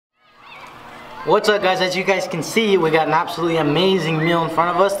What's up, guys? As you guys can see, we got an absolutely amazing meal in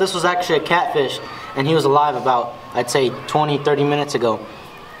front of us. This was actually a catfish, and he was alive about, I'd say, 20-30 minutes ago.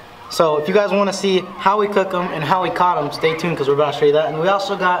 So if you guys want to see how we cook them and how we caught them, stay tuned because we're about to show you that. And we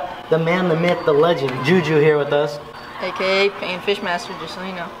also got the man, the myth, the legend, Juju here with us. AKA Pan Fish Master, just so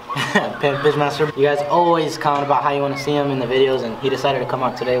you know. Pan Fish Master. You guys always comment about how you want to see him in the videos, and he decided to come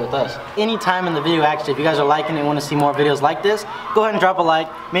out today with us. Anytime in the video, actually, if you guys are liking it and want to see more videos like this, go ahead and drop a like.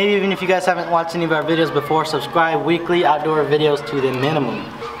 Maybe even if you guys haven't watched any of our videos before, subscribe. Weekly outdoor videos to the minimum.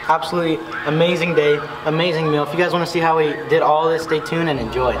 Absolutely amazing day, amazing meal. If you guys want to see how we did all this, stay tuned and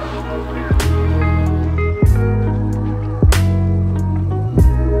enjoy.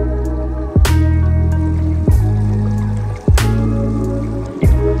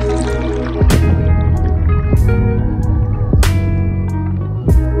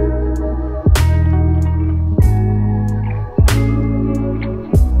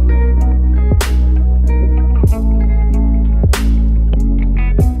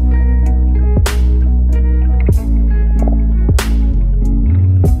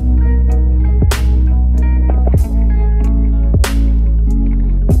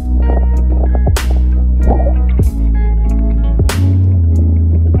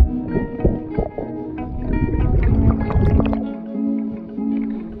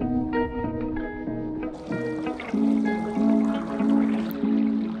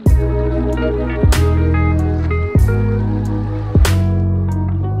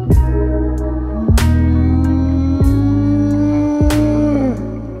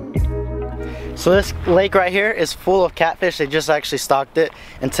 So this lake right here is full of catfish. They just actually stocked it,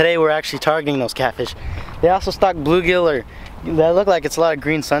 and today we're actually targeting those catfish. They also stock bluegill, or that look like it's a lot of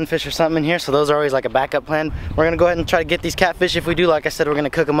green sunfish or something in here, so those are always like a backup plan. We're gonna go ahead and try to get these catfish. If we do, like I said, we're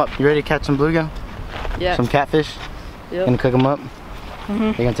gonna cook them up. You ready to catch some bluegill? Yeah. Some catfish? Yep. Gonna cook them up?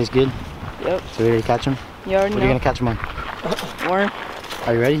 Mm-hmm. They gonna taste good? Yep. So we ready to catch them? You already know. What are you gonna catch them on? Worm.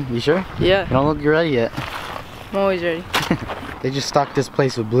 Are you ready? You sure? Yeah. You don't look ready yet. I'm always ready. They just stocked this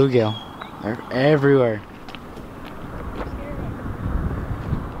place with bluegill. They're everywhere.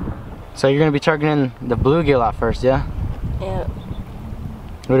 So you're gonna be targeting the bluegill at first, yeah? Yeah.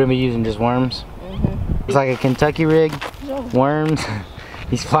 What are we using? Just worms? Mm-hmm. It's like a Kentucky rig. Worms.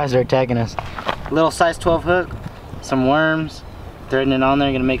 These flies are attacking us. Little size 12 hook, some worms, threading it on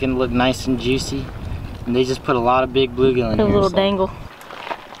there, gonna make it look nice and juicy. And they just put a lot of big bluegill in here. A little dangle.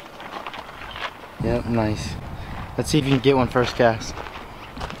 Yep, nice. Let's see if you can get one first cast.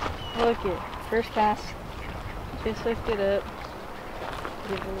 Look it, first cast. Just lift it up.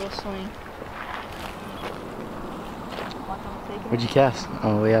 Give it a little swing. What'd you cast?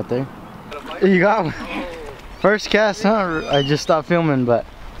 Oh, way out there? You got one. First cast, huh? I just stopped filming, but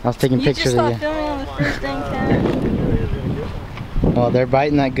I was taking pictures of you. You just stopped filming on the first dang cast. Well, they're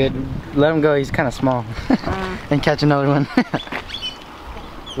biting that good. Let him go, he's kind of small. And catch another one.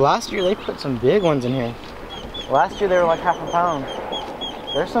 Last year they put some big ones in here. Last year they were like half a pound.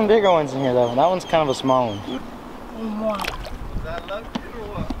 There's some bigger ones in here though. That one's kind of a small one. Is that lucky or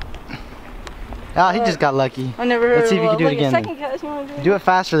what? Oh, he just got lucky. I never heard. Let's see if you can do it again. Second cast, do it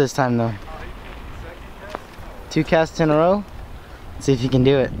faster this time though. 2 casts in a row. Let's see if you can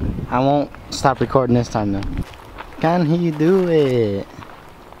do it. I won't stop recording this time though. Can he do it?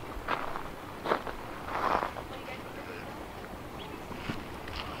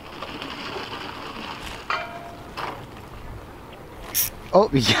 Oh,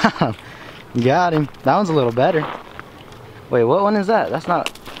 you got him. You got him. That one's a little better. Wait, what one is that? That's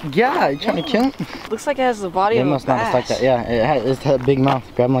not... Yeah, you trying to kill him? Looks like it has the body of a bass. It must not like that. Yeah, it's that big mouth.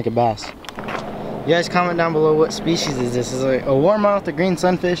 Grab him like a bass. You guys comment down below what species is this. Is it a warmouth, a green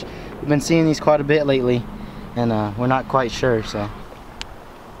sunfish? We've been seeing these quite a bit lately, and we're not quite sure, so.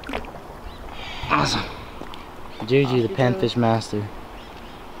 Awesome. Juju, the Pan Fish Master.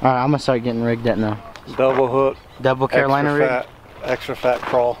 Alright, I'm gonna start getting rigged up now. Double hook. Double Carolina rig. Extra fat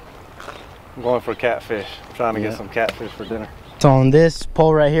crawl. I'm going for catfish. I'm trying to get some catfish for dinner. So on this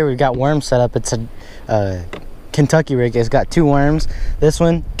pole right here, we've got worms set up. It's a Kentucky rig. It's got 2 worms. This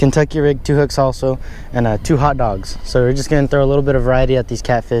one, Kentucky rig, 2 hooks also, and 2 hot dogs. So we're just gonna throw a little bit of variety at these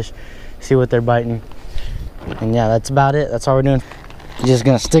catfish, see what they're biting. And yeah, that's about it. That's all we're doing. Just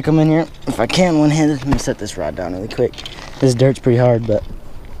gonna stick them in here if I can one-handed. Let me set this rod down really quick. This dirt's pretty hard, but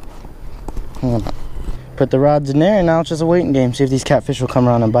hold on. Put the rods in there, and now it's just a waiting game. See if these catfish will come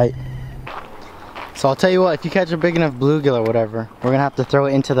around and bite. So I'll tell you what, if you catch a big enough bluegill or whatever, we're gonna have to throw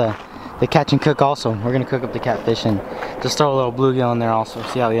it into the catch and cook also. We're gonna cook up the catfish and just throw a little bluegill in there also.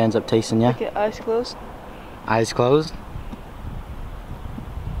 See how he ends up tasting, yeah? Okay, eyes closed. Eyes closed?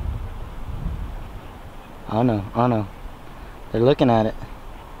 Oh no, oh no. They're looking at it.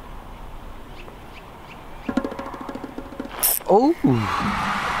 Oh,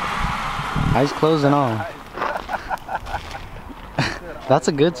 eyes closed and all. That's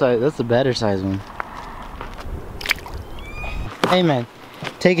a good size. That's a better size one. Hey man,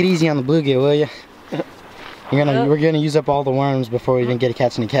 take it easy on the bluegill, will you? We're gonna use up all the worms before we even get to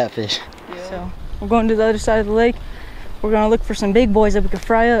catch any catfish. Yeah. So we're going to the other side of the lake. We're gonna look for some big boys that we can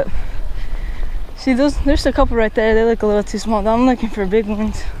fry up. See those? There's a couple right there. They look a little too small. I'm looking for big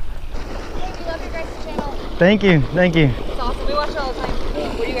ones. We love your guys' channel. Thank you, thank you. It's awesome. We watch it all the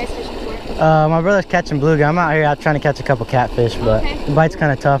time. What are you guys fishing for? My brother's catching bluegill. I'm out here trying to catch a couple catfish, but the bite's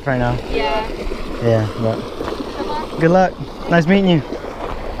kind of tough right now. Yeah. Yeah, but good luck. Nice meeting you.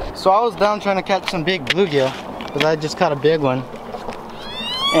 So I was down trying to catch some big bluegill because I just caught a big one.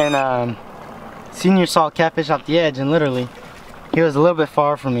 And Senior saw a catfish off the edge, and literally he was a little bit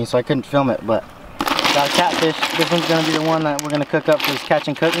far from me, so I couldn't film it. But got a catfish. This one's gonna be the one that we're gonna cook up for this catch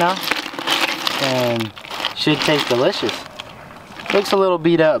and cook now, and should taste delicious. Looks a little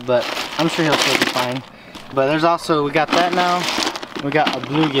beat up, but I'm sure he'll still be fine. But there's also, we got that now. We got a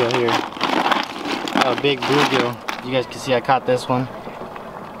bluegill here, a big bluegill. You guys can see I caught this one.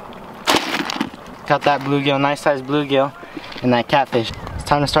 Caught that bluegill, nice sized bluegill, and that catfish. It's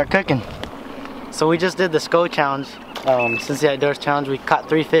time to start cooking. So we just did the STE challenge, since the Outdoors challenge. We caught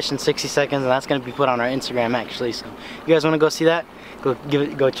 3 fish in 60 seconds, and that's gonna be put on our Instagram actually. So you guys wanna go see that?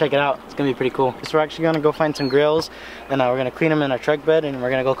 Go check it out. It's gonna be pretty cool. So we're actually gonna go find some grills, and we're gonna clean them in our truck bed, and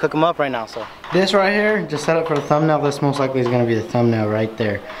we're gonna go cook them up right now. So this right here, just set up for the thumbnail. This most likely is gonna be the thumbnail right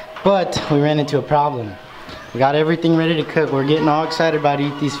there. But we ran into a problem. We got everything ready to cook. We're getting all excited about to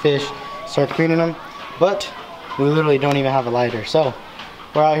eat these fish, start cleaning them, but we literally don't even have a lighter. So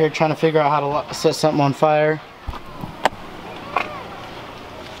we're out here trying to figure out how to set something on fire.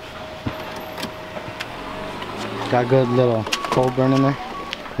 Got good little coal burn in there.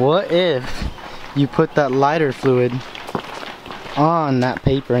 What if you put that lighter fluid on that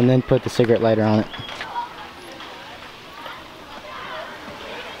paper and then put the cigarette lighter on it?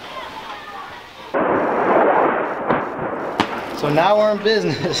 So now we're in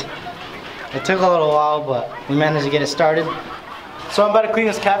business. It took a little while, but we managed to get it started. So I'm about to clean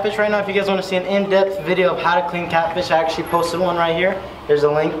this catfish right now. If you guys want to see an in-depth video of how to clean catfish, I actually posted one right here. There's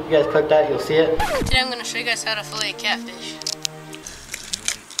a link. You guys click that, you'll see it. Today I'm going to show you guys how to fillet a catfish.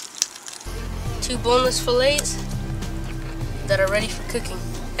 2 boneless fillets that are ready for cooking.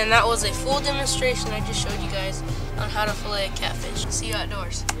 And that was a full demonstration I just showed you guys on how to fillet a catfish. See you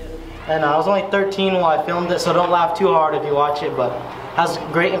outdoors. And I was only 13 while I filmed it, so don't laugh too hard if you watch it, but it has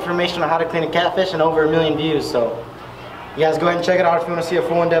great information on how to clean a catfish and over 1 million views. So you guys go ahead and check it out if you want to see a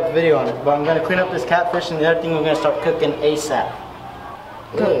full in-depth video on it. But I'm going to clean up this catfish, and the other thing we're going to start cooking ASAP.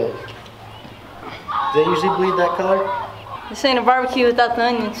 Good. Does it usually bleed that color? This ain't a barbecue without the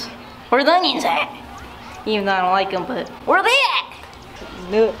onions. Where the onions at? Even though I don't like them, but where they at?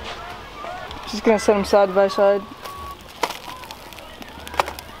 Let's do it. Just gonna set them side by side.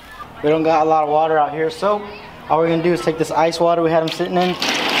 We don't got a lot of water out here, so all we're gonna do is take this ice water we had them sitting in,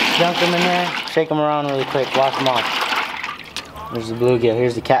 dunk them in there, shake them around really quick, wash them off. There's the bluegill.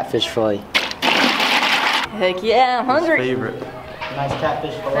 Here's the catfish fillet. Heck yeah, I'm hungry. Favorite. Nice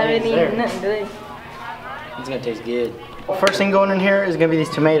catfish I fillet. didn't eat nothing today. It's gonna taste good. First thing going in here is gonna be these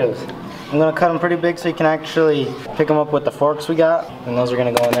tomatoes. I'm gonna cut them pretty big so you can actually pick them up with the forks we got, and those are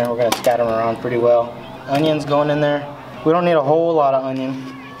gonna go in there. We're gonna scatter them around pretty well. Onions going in there. We don't need a whole lot of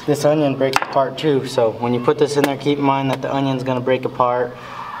onion. This onion breaks apart too, so when you put this in there, keep in mind that the onion's gonna break apart,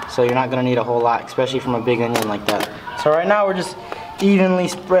 so you're not gonna need a whole lot, especially from a big onion like that. So right now we're just evenly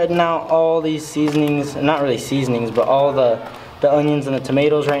spreading out all these seasonings, not really seasonings, but all the onions and the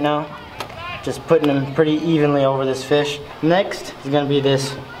tomatoes right now. Just putting them pretty evenly over this fish. Next is gonna be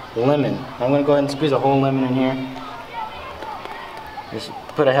this lemon. I'm gonna go ahead and squeeze a whole lemon in here. Just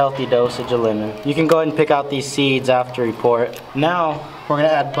put a healthy dosage of lemon. You can go ahead and pick out these seeds after you pour it. Now we're gonna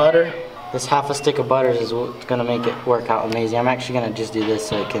add butter. This half a stick of butter is what's gonna make it work out amazing. I'm actually gonna just do this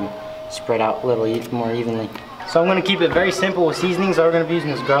so it can spread out a little more evenly. So I'm gonna keep it very simple with seasonings. All we're gonna be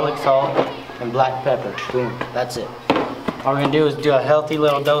using is garlic salt and black pepper. Boom, that's it. All we're gonna do is do a healthy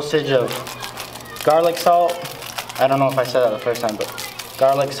little dosage of garlic salt. I don't know if I said that the first time, but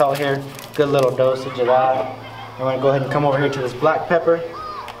garlic salt here, good little dosage of that. I'm gonna go ahead and come over here to this black pepper,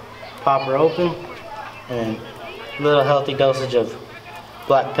 pop her open, and a little healthy dosage of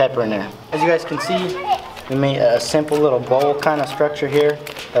black pepper in there. As you guys can see, we made a simple little bowl kind of structure here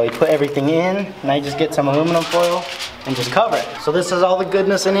that we put everything in. Now you just get some aluminum foil and just cover it. So this has all the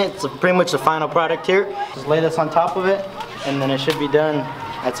goodness in it. It's pretty much the final product here. Just lay this on top of it, and then it should be done.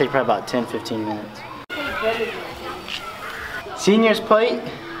 I'd say probably about 10-15 minutes. Senior's plate.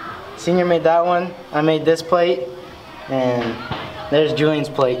 Senior made that one. I made this plate. And there's Julian's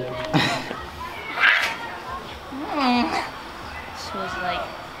plate. Smells like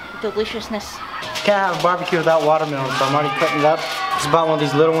deliciousness. Can't have barbecue without watermelon, so I'm already cutting it up. Just bought one of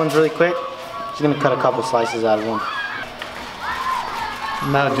these little ones really quick. Just gonna cut a couple slices out of one.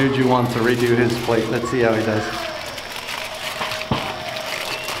 Now Juju wants to redo his plate. Let's see how he does.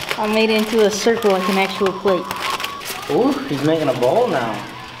 I made it into a circle like an actual plate. Ooh, he's making a bowl now.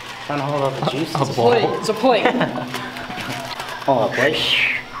 Trying to hold up the juice. A bowl? It's a plate. Oh, a plate.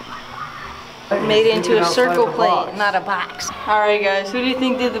 Made it into a circle the plate, box. not a box. Alright guys, who do you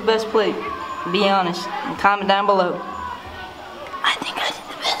think did the best plate? Be honest, and comment down below. I think I did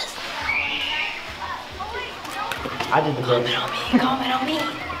the best. I did the best. Comment on me.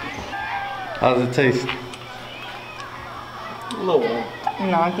 How does it taste? A little warm.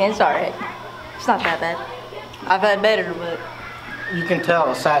 No, okay, it's alright. It's not that bad. I've had better, but You can tell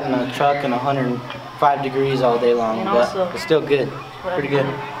I sat in a truck in 105 degrees all day long, And but also- it's still good. Pretty good.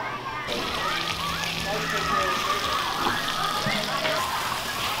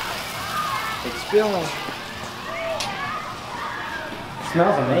 It's spilling.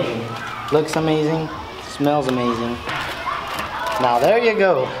 Smells amazing. Looks amazing. Smells amazing. Now there you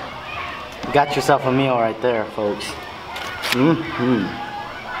go. You got yourself a meal right there, folks. So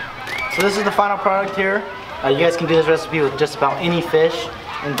this is the final product here. You guys can do this recipe with just about any fish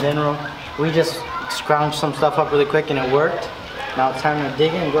in general. We just scrounged some stuff up really quick and it worked. Now it's time to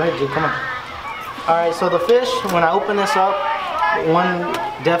dig in. Go ahead, Jude, come on. Alright, so the fish, when I open this up, one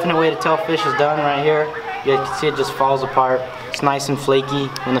definite way to tell fish is done right here. You guys can see it just falls apart. It's nice and flaky.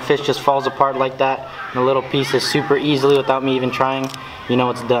 When the fish just falls apart like that, in a little pieces super easily without me even trying, you know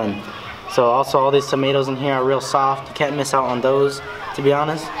it's done. So also all these tomatoes in here are real soft. You can't miss out on those, to be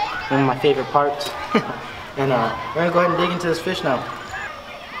honest. One of my favorite parts. And we're gonna go ahead and dig into this fish now.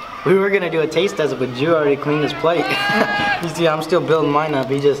 We were gonna do a taste test, but Drew already cleaned his plate. You see, I'm still building mine up.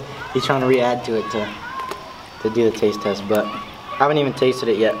 He's trying to re-add to it to do the taste test, but I haven't even tasted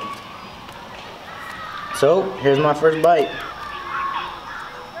it yet. So here's my first bite.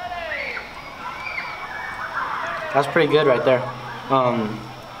 That's pretty good right there.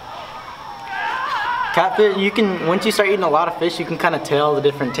 Catfish, you can, once you start eating a lot of fish, you can kind of tell the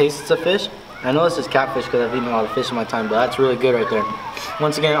different tastes of fish. I know this is catfish because I've eaten a lot of fish in my time, but that's really good right there.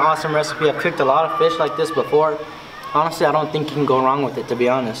 Once again, awesome recipe. I've cooked a lot of fish like this before. Honestly, I don't think you can go wrong with it, to be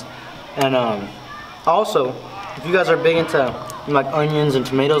honest. And also, if you guys are big into like onions and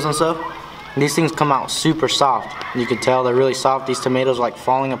tomatoes and stuff, these things come out super soft. You can tell they're really soft. These tomatoes are like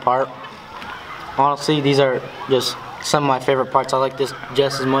falling apart. Honestly, these are just some of my favorite parts. I like this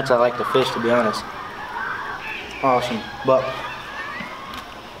just as much as I like the fish, to be honest. Awesome. But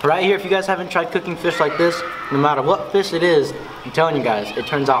right here, if you guys haven't tried cooking fish like this, no matter what fish it is, I'm telling you guys, it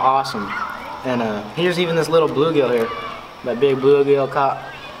turns out awesome. And here's even this little bluegill here. That big bluegill caught.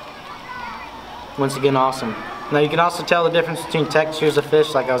 Once again, awesome. Now you can also tell the difference between textures of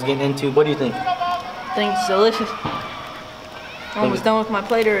fish like I was getting into. What do you think? I think it's delicious. Almost done with my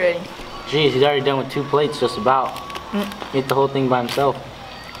plate already. Jeez, he's already done with 2 plates just about. Ate the whole thing by himself.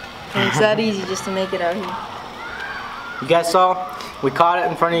 And it's that easy just to make it out here. You guys saw, we caught it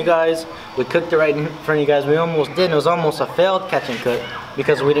in front of you guys. We cooked it right in front of you guys. We almost did. It was almost a failed catch and cook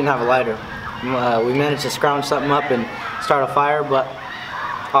because we didn't have a lighter. We managed to scrounge something up and start a fire, but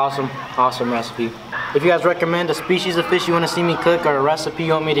awesome, awesome recipe. If you guys recommend a species of fish you want to see me cook or a recipe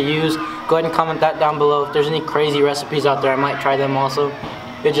you want me to use, go ahead and comment that down below. If there's any crazy recipes out there, I might try them also.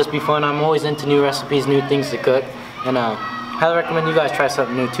 It'd just be fun. I'm always into new recipes, new things to cook, and highly recommend you guys try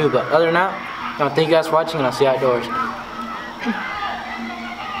something new too. But other than that, thank you guys for watching, and I'll see you outdoors.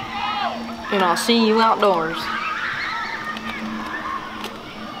 And I'll see you outdoors.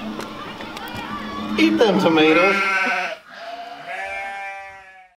 Eat them tomatoes.